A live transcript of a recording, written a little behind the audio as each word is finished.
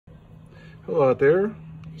Hello out there.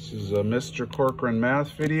 This is a Mr. Corcoran math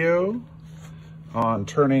video on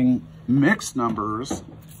turning mixed numbers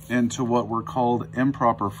into what were called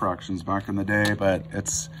improper fractions back in the day, but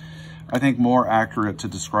it's, I think, more accurate to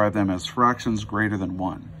describe them as fractions greater than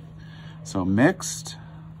 1. So mixed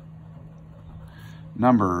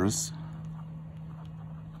numbers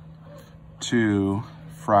to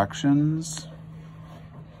fractions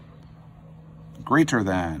greater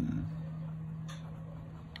than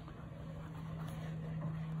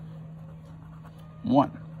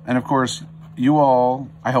 1. And of course, you all,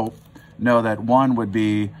 I hope, know that 1 would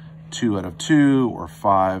be 2 out of 2 or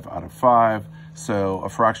 5 out of 5. So a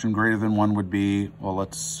fraction greater than 1 would be, well,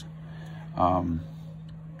 let's,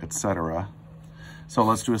 etc. So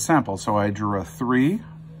let's do a sample. So I drew a 3.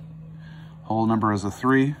 Whole number is a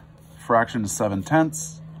 3. Fraction is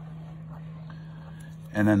 7/10.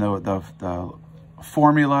 And then the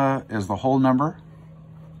formula is the whole number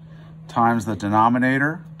times the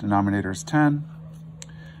denominator. Denominator is 10.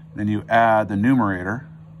 Then you add the numerator.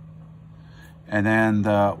 And then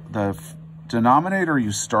the denominator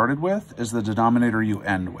you started with is the denominator you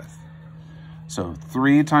end with. So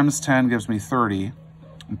 3 times 10 gives me 30.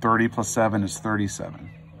 And 30 plus 7 is 37.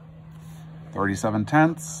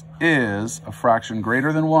 37/10 is a fraction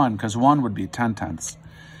greater than 1, because 1 would be 10/10.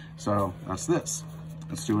 So that's this.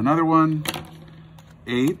 Let's do another one.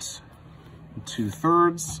 8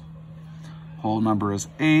 2/3. Whole number is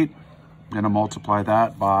 8. I'm going to multiply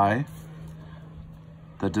that by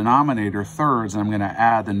the denominator, thirds, and I'm going to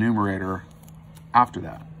add the numerator after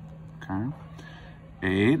that. Okay.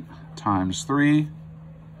 8 times 3.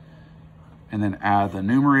 And then add the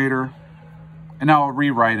numerator. And now I'll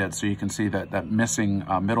rewrite it so you can see that missing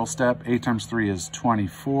middle step. 8 times 3 is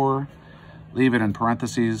 24. Leave it in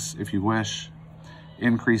parentheses if you wish.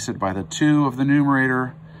 Increase it by the 2 of the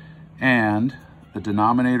numerator. And the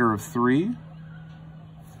denominator of 3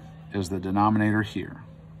 is the denominator here.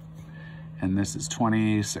 And this is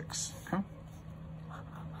 26. Okay.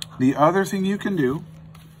 The other thing you can do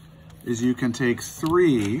is you can take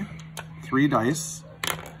three dice.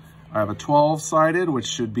 I have a 12-sided, which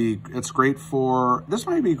should be, it's great for, this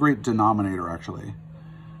might be a great denominator actually.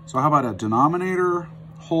 So how about a denominator,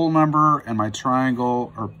 whole number, and my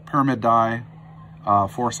triangle or pyramid die,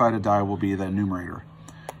 4-sided die will be the numerator.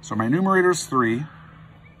 So my numerator is 3.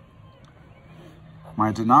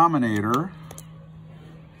 My denominator,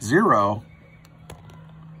 0.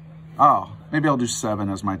 Oh, maybe I'll do 7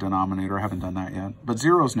 as my denominator. I haven't done that yet, but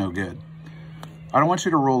 0 is no good. I don't want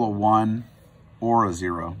you to roll a 1 or a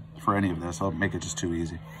 0 for any of this. I'll make it just too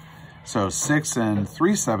easy. So 6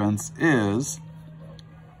 3/7 is,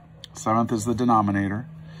 7th is the denominator.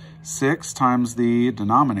 6 times the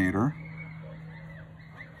denominator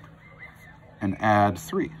and add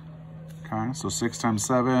 3. Okay, so 6 times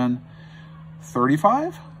 7,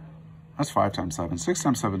 35? That's 5 times 7. 6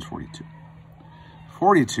 times 7 is 42.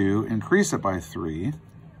 42, increase it by 3,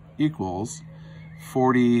 equals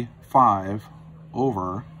 45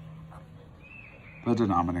 over the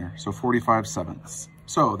denominator. So 45/7.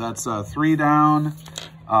 So that's 3 down,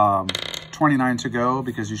 29 to go,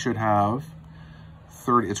 because you should have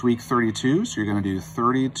 30. It's week 32, so you're going to do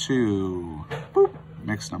 32 boop,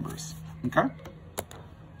 mixed numbers. Okay?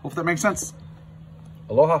 Hope that makes sense.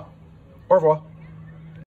 Aloha. Au revoir.